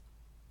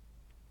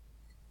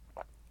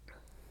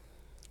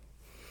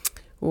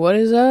What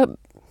is up?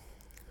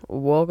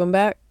 Welcome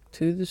back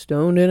to the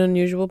Stoned and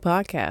Unusual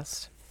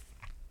podcast.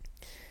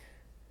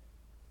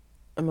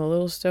 I'm a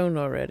little stoned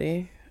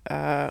already.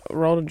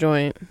 Rolled a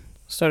joint,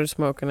 started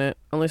smoking it,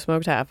 only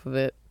smoked half of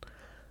it.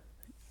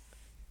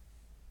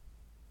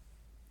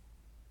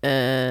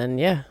 And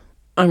yeah,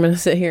 I'm going to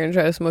sit here and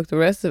try to smoke the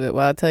rest of it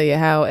while I tell you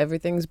how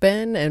everything's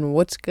been and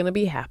what's going to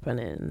be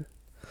happening.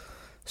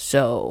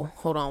 So,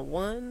 hold on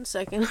one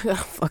second. I gotta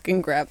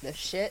fucking grab this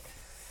shit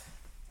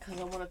because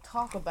I want to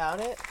talk about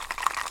it.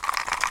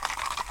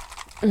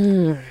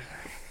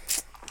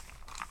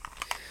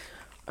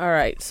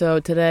 Alright, so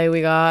today we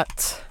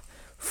got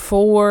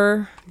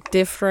 4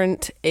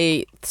 different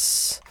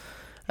 8s.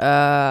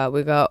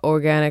 We got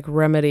Organic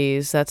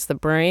Remedies. That's the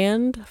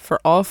brand for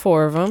all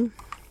 4 of them.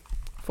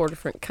 4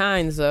 different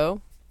kinds,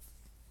 though.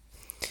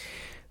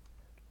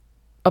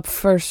 Up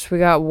first, we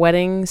got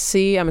Wedding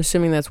C. I'm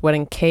assuming that's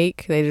wedding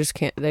cake.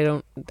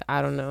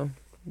 I don't know.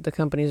 The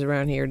companies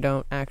around here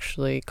don't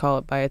actually call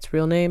it by its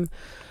real name.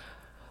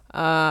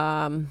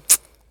 Yeah,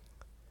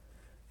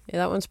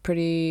 that one's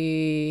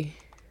pretty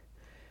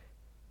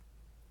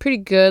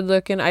good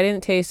looking. I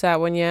didn't taste that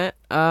one yet.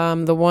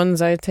 The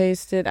ones I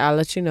tasted, I'll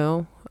let you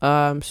know.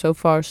 So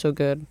far, so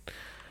good.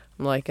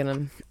 I'm liking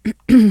them.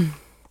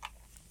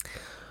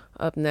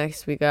 Up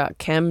next, we got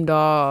Chem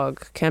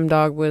Dog. Chem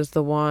Dog was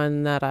the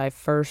one that I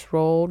first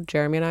rolled.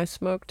 Jeremy and I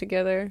smoked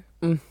together.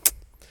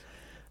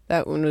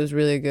 That one was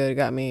really good.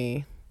 Got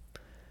me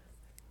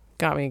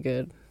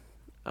good.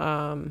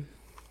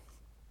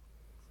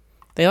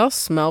 They all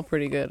smell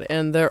pretty good,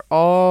 and they're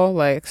all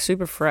like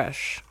super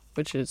fresh,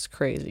 which is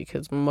crazy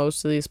because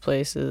most of these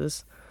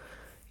places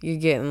you're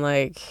getting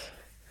like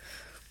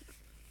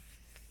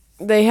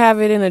they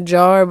have it in a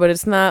jar, but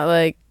it's not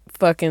like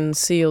fucking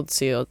sealed,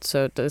 so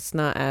it's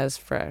not as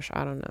fresh.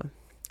 I don't know.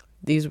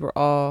 These were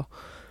all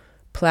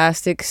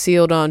plastic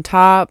sealed on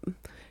top.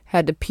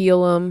 Had to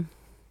peel them.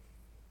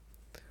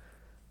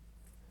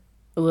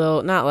 A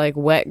little, not like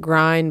wet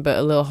grind, but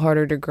a little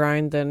harder to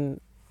grind than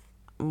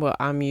what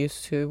I'm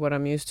used to. What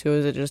I'm used to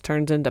is it just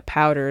turns into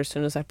powder as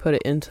soon as I put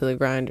it into the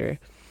grinder.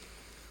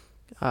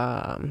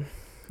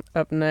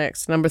 Up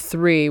next, number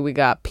 3, we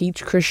got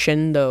Peach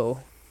Crescendo.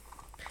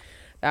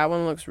 That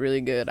one looks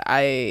really good.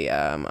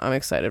 I'm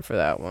excited for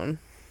that one.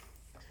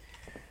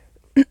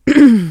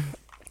 And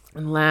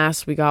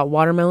last, we got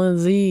Watermelon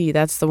Z.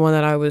 That's the one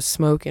that I was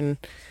smoking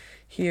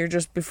here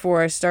just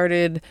before I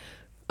started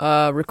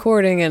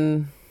recording,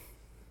 and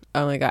I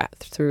only got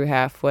through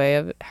halfway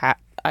of it. I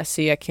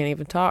can't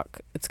even talk.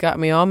 It's got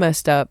me all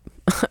messed up.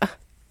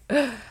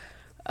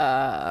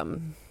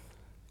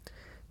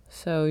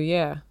 So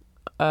yeah.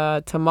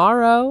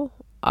 Tomorrow,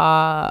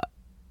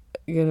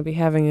 you're going to be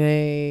having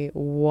a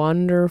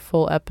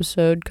wonderful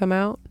episode come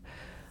out.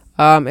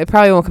 It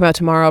probably won't come out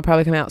tomorrow. It'll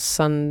probably come out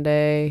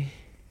Sunday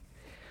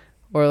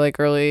or like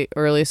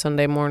early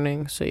Sunday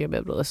morning, so you'll be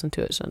able to listen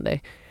to it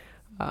Sunday.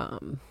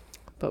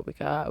 But we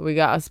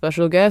got a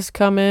special guest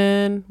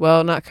coming.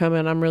 Well, not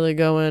coming. I'm really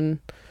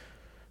going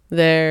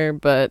there,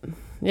 but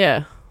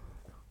yeah.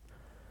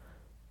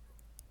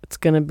 It's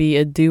going to be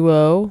a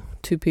duo,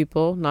 2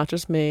 people, not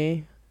just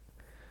me.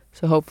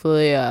 So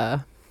hopefully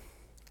a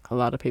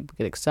lot of people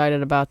get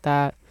excited about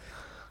that.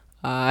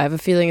 I have a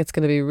feeling it's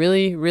going to be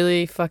really,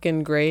 really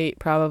fucking great.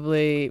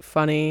 Probably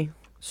funny,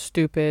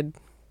 stupid.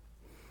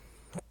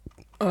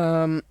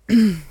 I'm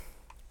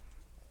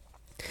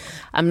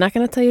not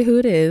going to tell you who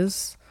it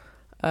is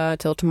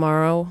till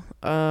tomorrow.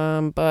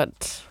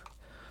 But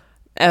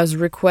as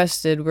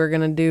requested, we're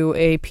going to do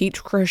a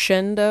Peach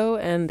Crescendo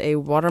and a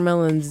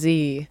Watermelon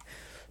Z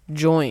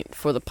joint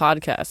for the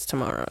podcast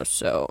tomorrow.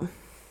 So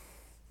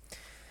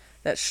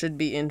that should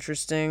be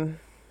interesting.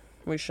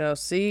 We shall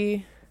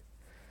see.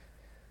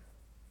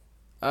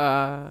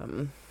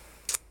 And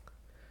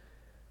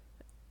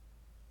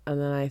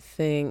then I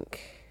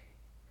think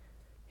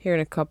here in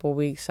a couple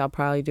weeks, I'll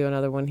probably do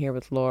another one here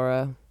with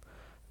Laura.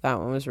 That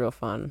one was real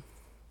fun.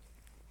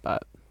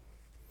 But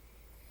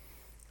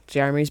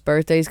Jeremy's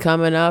birthday's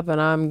coming up, and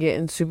I'm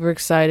getting super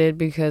excited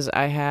because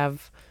I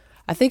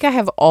think I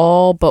have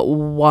all but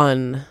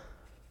one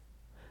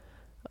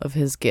of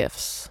his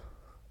gifts.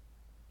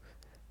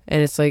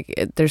 And it's like,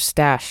 they're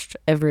stashed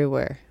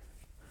everywhere.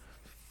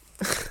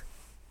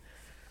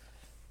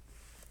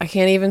 I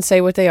can't even say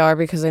what they are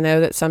because I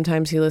know that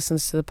sometimes he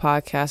listens to the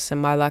podcast,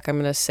 and my luck, I'm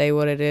going to say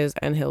what it is,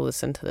 and he'll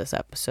listen to this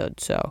episode.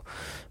 So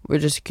we're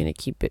just going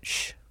to keep it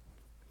shh.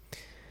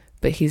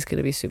 But he's going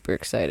to be super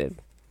excited.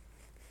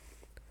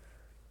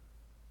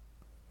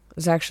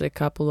 There's actually a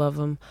couple of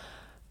them.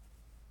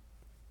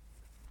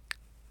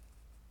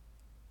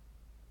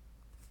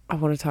 I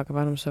want to talk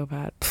about them so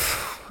bad.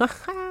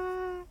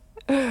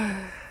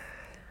 Yeah,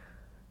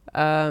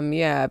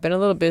 I've been a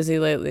little busy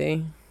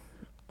lately.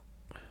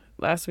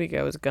 Last week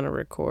I was gonna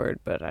record,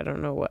 but I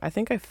don't know what. I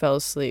think I fell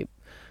asleep.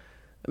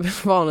 I've been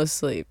falling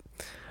asleep.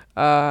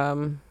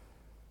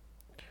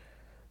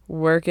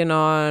 Working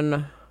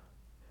on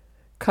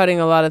cutting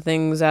a lot of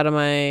things out of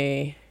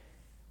my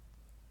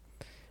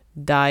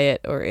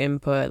diet or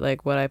input,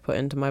 like what I put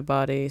into my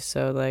body.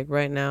 So like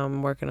right now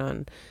I'm working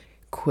on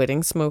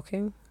quitting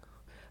smoking.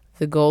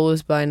 The goal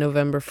is by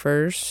November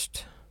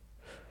 1st.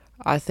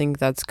 I think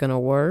that's gonna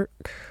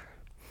work.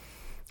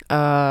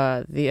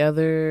 The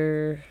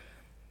other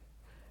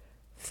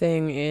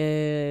thing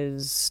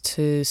is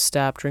to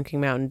stop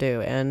drinking Mountain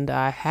Dew, and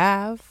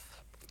I'm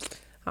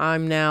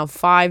now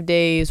 5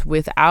 days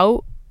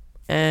without,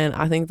 and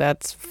I think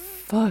that's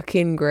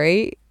fucking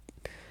great.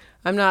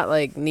 I'm not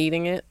like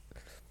needing it,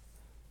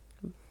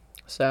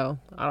 so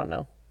I don't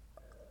know.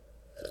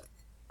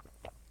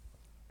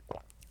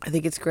 I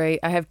think it's great.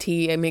 I have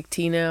tea. I make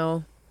tea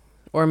now,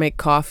 or make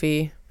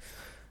coffee.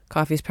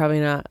 Coffee's probably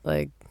not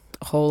like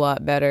a whole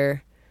lot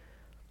better,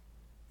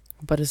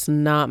 but it's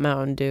not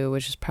Mountain Dew,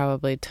 which is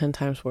probably 10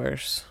 times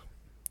worse.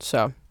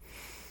 So,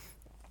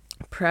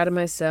 proud of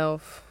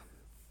myself.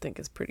 Think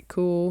it's pretty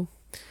cool.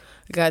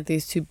 I got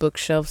these 2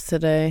 bookshelves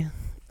today,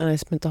 and I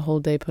spent the whole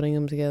day putting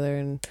them together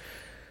and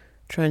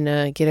trying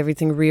to get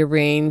everything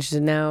rearranged,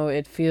 and now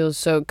it feels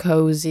so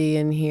cozy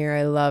in here.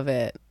 I love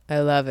it.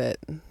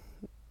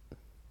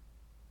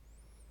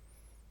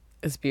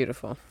 It's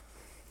beautiful.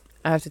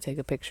 I have to take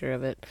a picture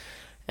of it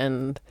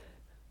and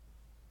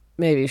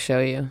maybe show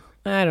you.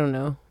 I don't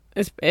know.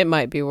 It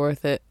might be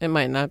worth it. It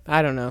might not.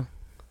 I don't know.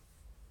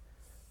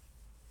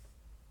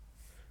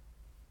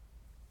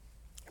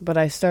 But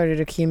I started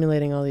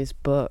accumulating all these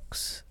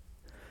books,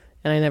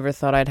 and I never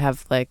thought I'd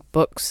have like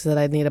books that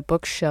I'd need a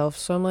bookshelf.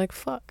 So I'm like,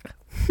 fuck.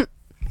 I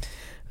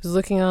was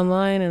looking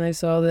online and I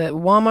saw that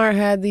Walmart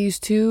had these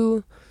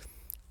 2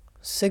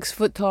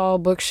 6-foot tall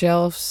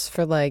bookshelves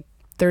for like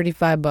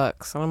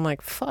 $35. And I'm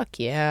like, fuck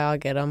yeah, I'll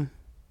get them.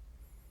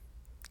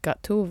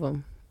 Got 2 of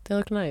them. They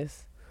look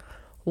nice.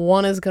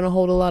 One is going to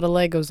hold a lot of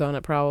Legos on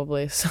it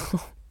probably, so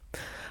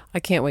I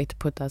can't wait to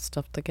put that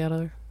stuff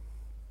together.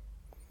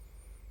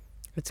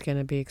 It's going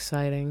to be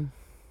exciting.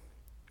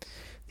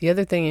 The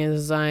other thing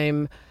is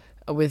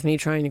with me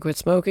trying to quit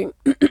smoking,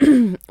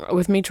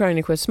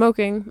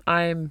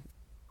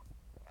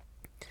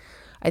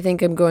 I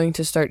think I'm going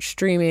to start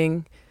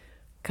streaming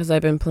because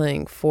I've been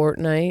playing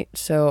Fortnite,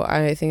 so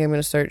I think I'm going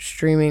to start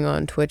streaming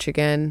on Twitch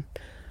again,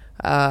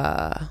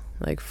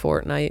 like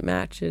Fortnite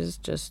matches,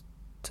 just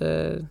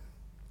to,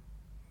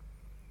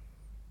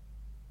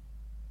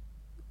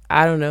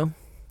 I don't know.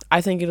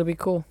 I think it'll be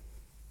cool.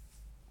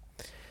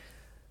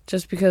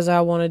 Just because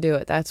I want to do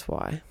it, that's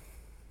why.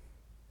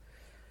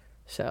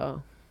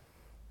 So,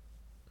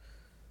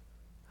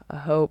 I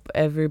hope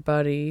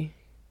everybody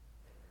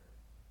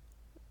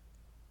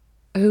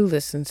who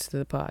listens to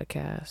the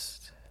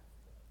podcast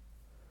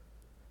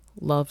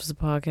loves the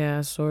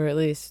podcast, or at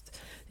least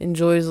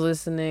enjoys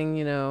listening,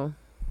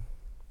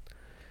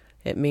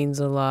 It means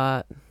a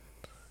lot.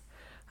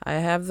 I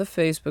have the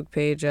Facebook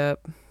page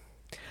up.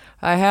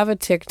 I have a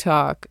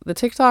TikTok. The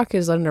TikTok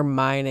is under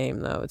my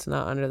name, though. It's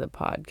not under the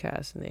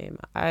podcast name.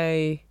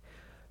 I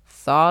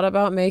thought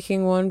about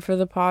making one for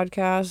the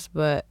podcast,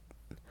 but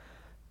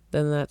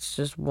then that's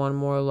just one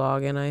more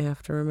login I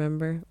have to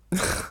remember.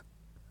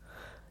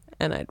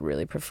 And I'd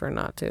really prefer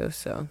not to,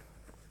 so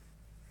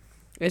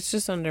it's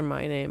just under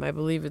my name. I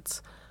believe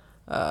it's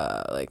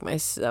I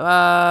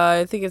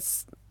think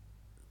it's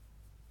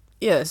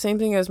same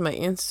thing as my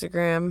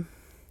Instagram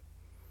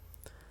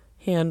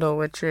handle,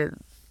 which is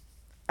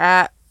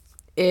at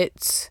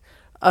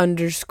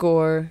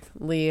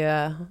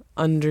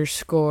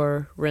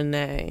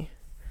 _Leah_Renee.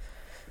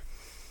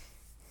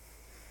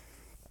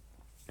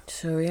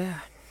 So yeah,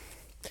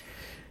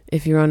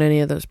 if you're on any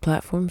of those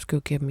platforms, go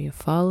give me a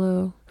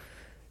follow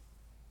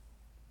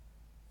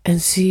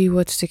and see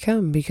what's to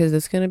come, because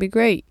it's gonna be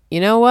great.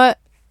 You know what?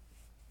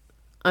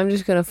 I'm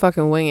just gonna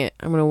fucking wing it.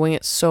 I'm gonna wing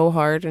it so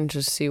hard and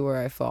just see where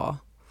I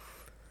fall.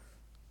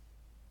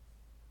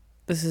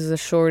 This is a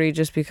shorty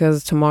just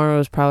because tomorrow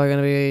is probably going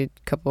to be a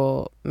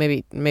couple,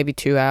 maybe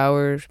 2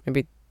 hours,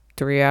 maybe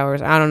 3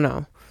 hours. I don't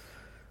know.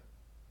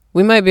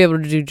 We might be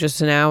able to do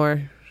just an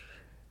hour.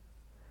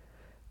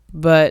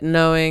 But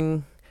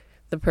knowing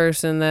the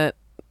person that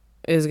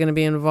is going to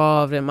be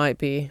involved, it might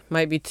be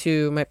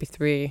 2, might be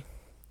 3.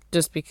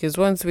 Just because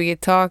once we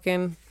get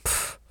talking,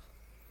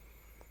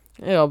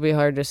 it'll be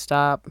hard to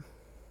stop.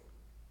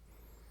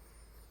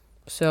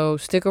 So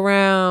stick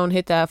around,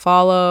 hit that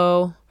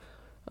follow.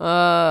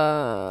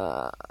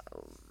 What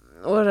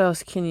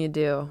else can you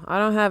do? I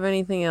don't have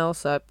anything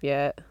else up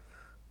yet.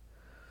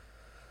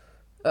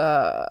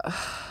 I'll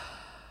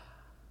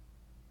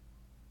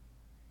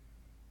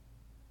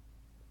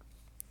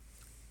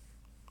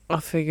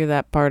figure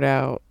that part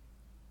out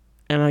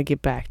and I'll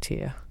get back to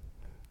you.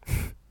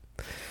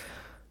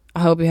 I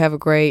hope you have a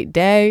great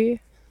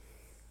day.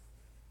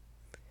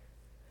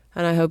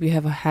 And I hope you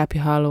have a happy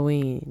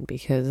Halloween,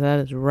 because that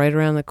is right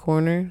around the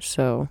corner.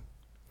 So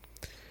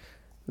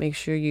make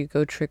sure you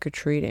go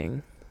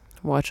trick-or-treating.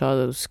 Watch all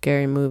those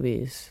scary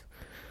movies.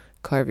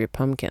 Carve your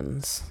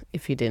pumpkins.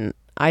 If you didn't.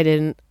 I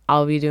didn't.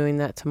 I'll be doing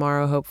that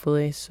tomorrow,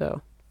 hopefully.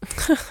 So,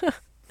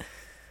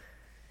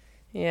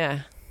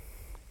 yeah.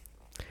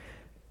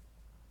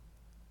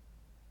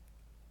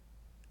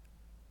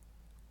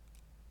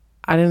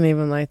 I didn't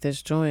even light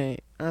this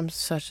joint. I'm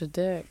such a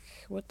dick.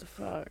 What the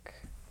fuck?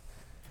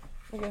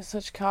 I got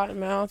such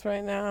cotton mouth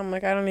right now. I'm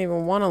like, I don't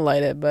even want to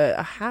light it, but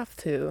I have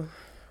to.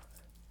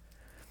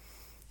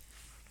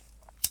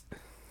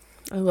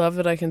 I love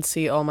that I can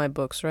see all my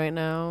books right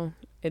now.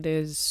 It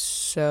is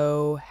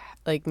so,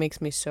 like,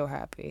 makes me so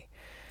happy.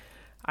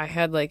 I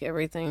had, like,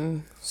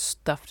 everything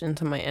stuffed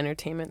into my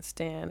entertainment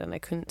stand, and I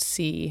couldn't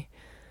see,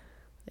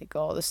 like,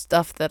 all the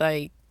stuff that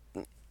I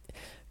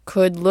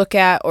could look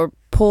at or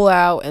pull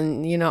out,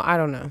 and, you know, I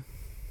don't know.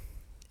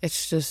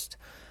 It's just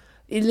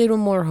a little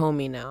more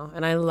homey now,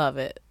 and I love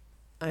it.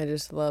 I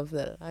just love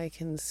that I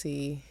can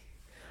see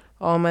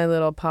all my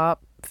little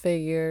pop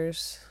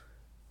figures,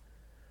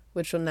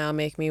 which will now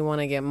make me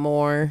want to get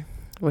more,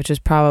 which is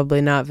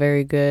probably not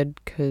very good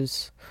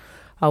because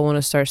I want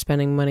to start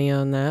spending money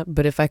on that.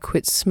 But if I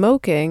quit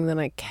smoking, then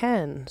I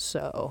can.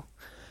 So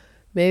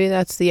maybe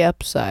that's the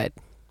upside.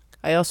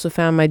 I also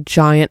found my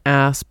giant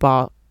ass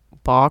box.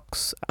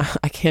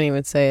 I can't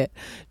even say it.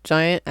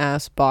 Giant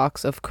ass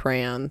box of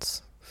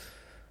crayons.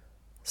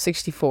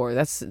 64.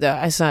 That's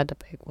not the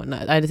big one.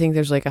 I think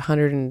there's like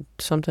 100 and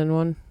something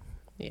one.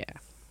 Yeah,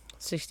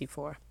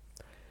 64.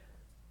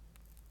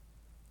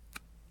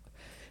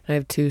 I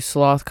have 2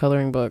 sloth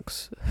coloring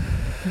books.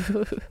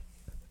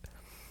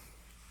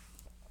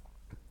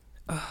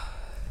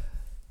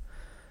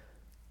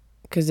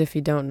 Because if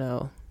you don't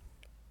know,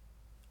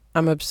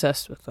 I'm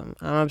obsessed with them.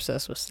 I'm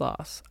obsessed with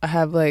sloths. I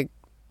have I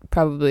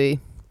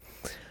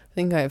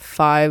think I have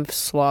 5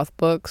 sloth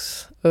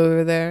books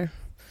over there.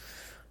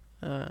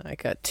 I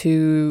got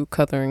 2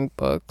 coloring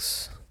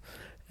books.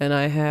 And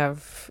I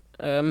have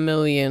a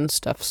million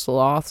stuffed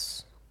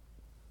sloths.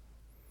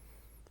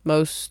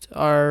 Most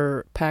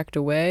are packed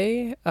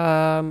away.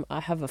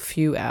 I have a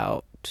few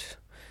out.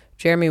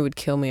 Jeremy would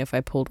kill me if I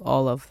pulled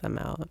all of them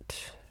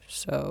out.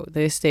 So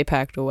they stay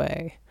packed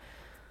away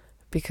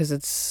because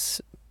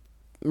it's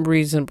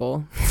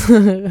reasonable.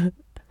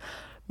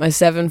 My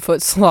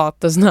 7-foot sloth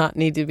does not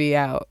need to be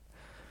out.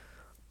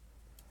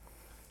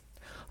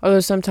 Although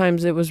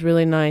sometimes it was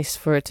really nice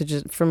for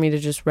me to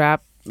just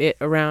wrap it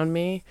around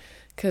me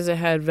because it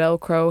had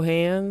Velcro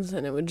hands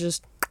and it would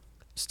just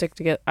stick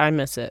together. I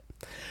miss it.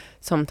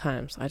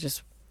 Sometimes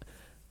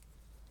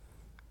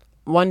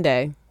one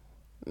day,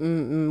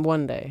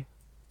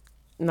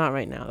 not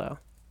right now though.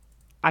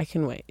 I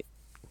can wait.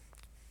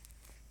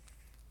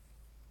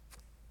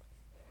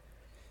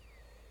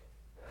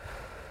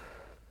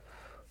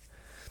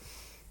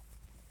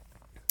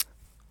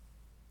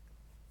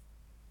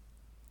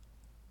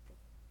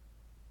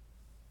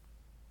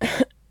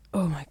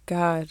 Oh my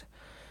God.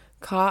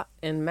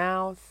 Cotton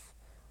mouth.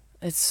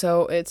 It's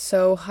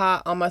so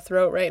hot on my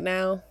throat right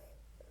now.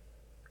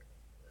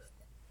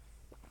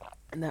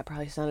 And that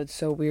probably sounded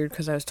so weird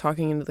because I was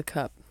talking into the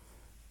cup.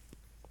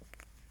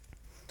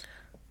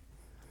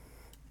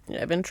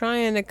 Yeah, I've been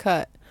trying to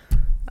cut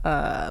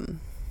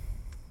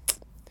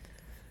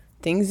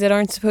things that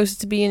aren't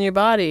supposed to be in your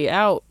body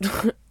out.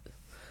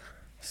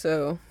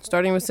 So,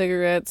 starting with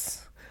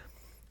cigarettes.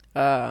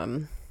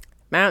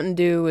 Mountain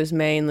Dew is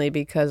mainly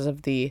because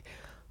of the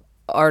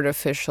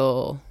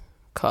artificial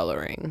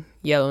coloring.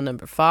 Yellow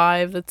number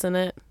 5 that's in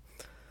it.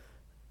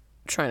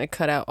 Trying to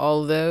cut out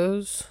all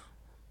those.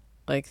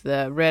 Like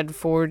the red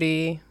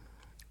 40,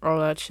 all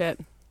that shit.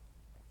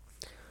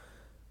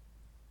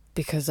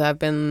 Because I've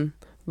been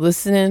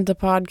listening to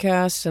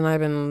podcasts and I've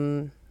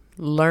been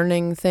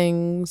learning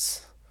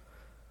things.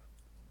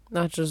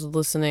 Not just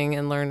listening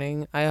and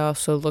learning. I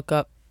also look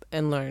up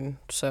and learn.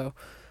 So,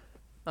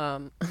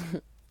 the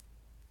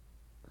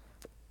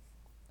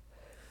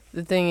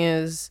thing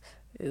is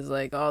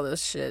like all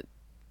this shit,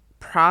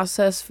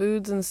 processed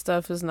foods and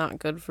stuff is not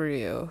good for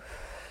you.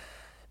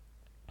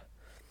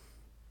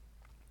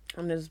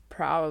 And this is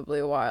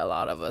probably why a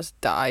lot of us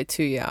die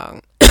too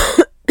young.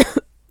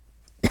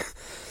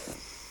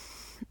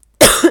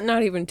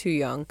 Not even too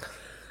young.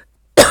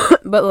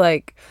 But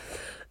like,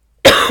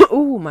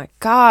 oh my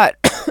God.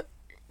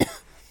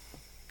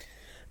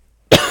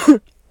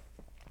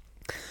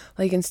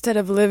 Like instead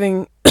of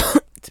living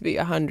to be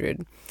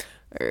 100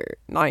 or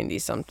 90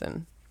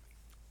 something,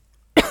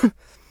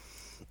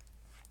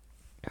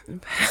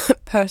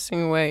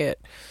 passing away at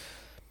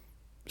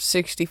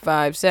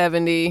 65,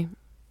 70.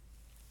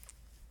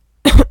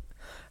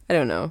 I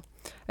don't know.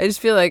 I just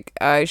feel like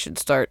I should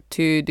start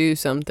to do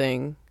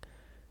something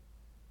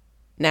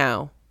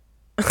now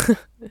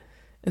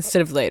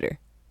instead of later.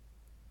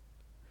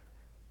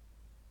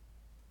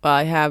 Well,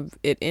 I have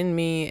it in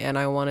me and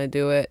I want to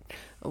do it.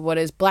 What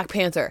is Black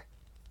Panther?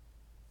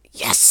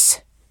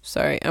 Yes!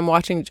 Sorry, I'm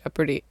watching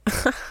Jeopardy.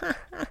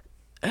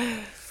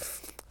 That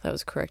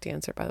was the correct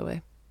answer, by the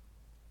way.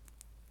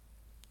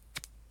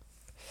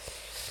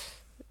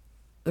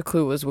 The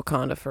clue was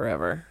Wakanda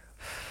Forever.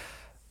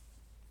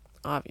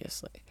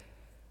 Obviously.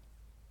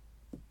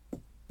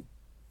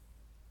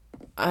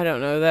 I don't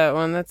know that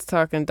one. That's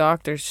talking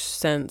doctor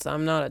sense.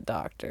 I'm not a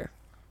doctor.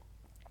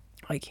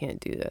 I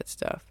can't do that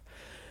stuff.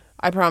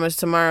 I promise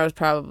tomorrow is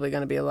probably going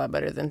to be a lot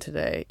better than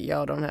today.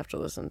 Y'all don't have to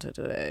listen to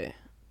today.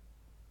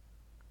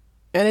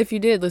 And if you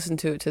did listen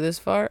to it to this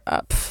far,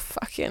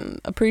 fucking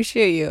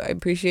appreciate you. I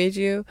appreciate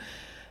you.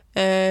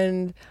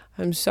 And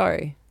I'm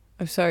sorry.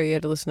 I'm sorry you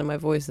had to listen to my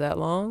voice that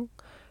long.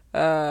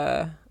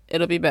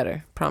 It'll be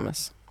better.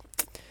 Promise.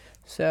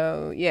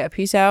 So, yeah,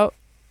 peace out.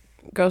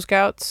 Girl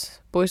Scouts,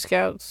 Boy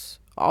Scouts,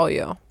 all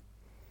y'all.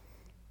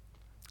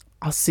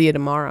 I'll see you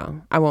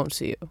tomorrow. I won't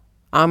see you.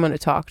 I'm going to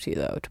talk to you,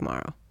 though,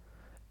 tomorrow.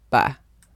 Bye.